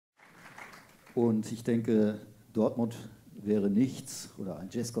Und ich denke, Dortmund wäre nichts, oder ein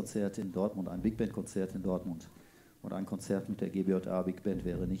Jazzkonzert in Dortmund, ein Big Band-Konzert in Dortmund und ein Konzert mit der GBJA Big Band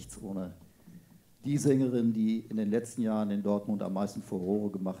wäre nichts ohne die Sängerin, die in den letzten Jahren in Dortmund am meisten Furore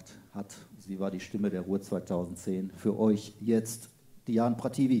gemacht hat. Sie war die Stimme der Ruhr 2010. Für euch jetzt Dian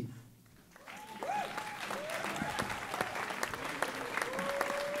Pratiwi.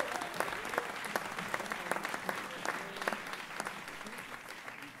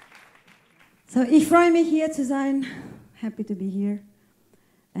 So, ich freue mich, hier zu sein. Happy to be here.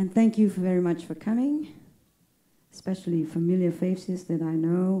 And thank you very much for coming. Especially familiar faces that I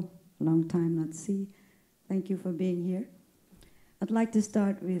know, long time not see. Thank you for being here. I'd like to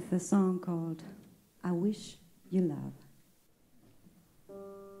start with a song called I Wish You Love.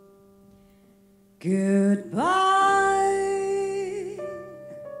 Goodbye.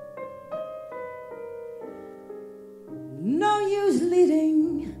 No use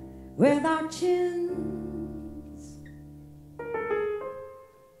leading with our chins.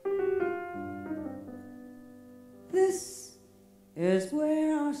 This is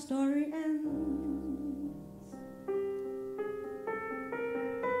where our story ends.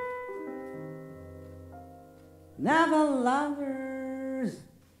 Never lovers,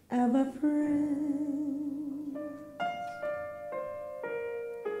 ever friends.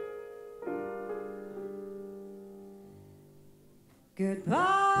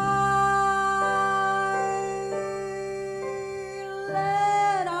 Goodbye.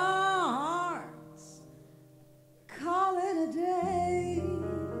 Let our hearts call it a day.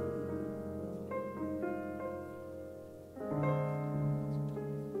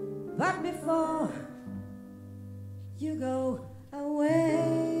 But before you go away,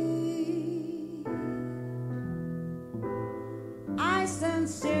 I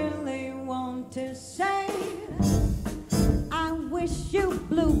sincerely want to say I wish you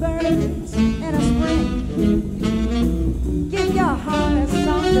bluebirds in a spring. Give your heart a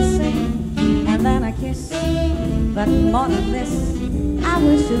song to sing, and then a kiss. But more than this, I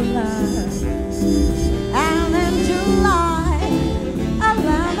wish you love. And in July, a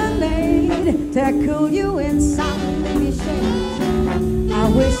lemonade to cool you inside baby shades. I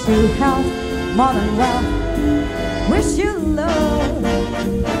wish you health more than wealth. Wish you love.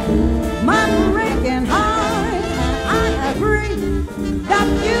 My breaking heart, and I agree that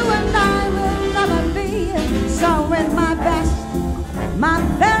you and I will never be. So with my best, my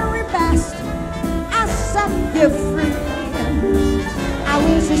very best, I set you free. I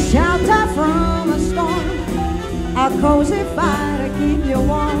wish a shelter from a storm, a cozy fire to keep you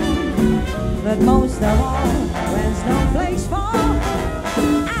warm. But most of all, when snowflakes fall,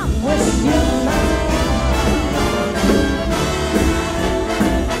 I wish you love.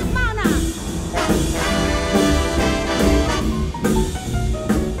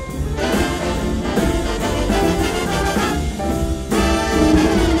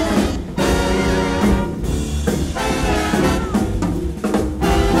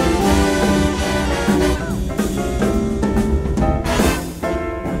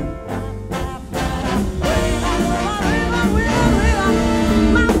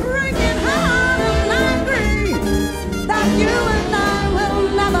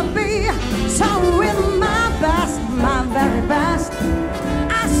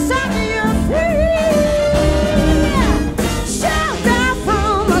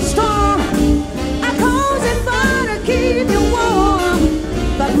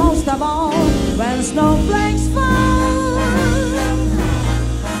 When snowflakes fall,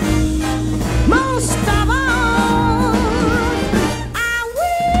 most of all, I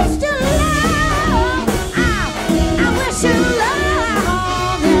wish you love. I wish you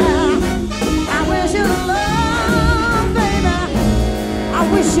love, yeah. I wish you love, baby. I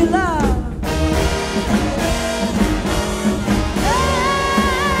wish you love.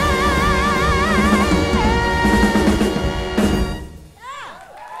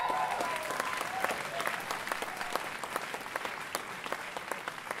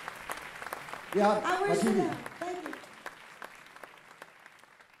 Ja, I wish you Pratiwi. love.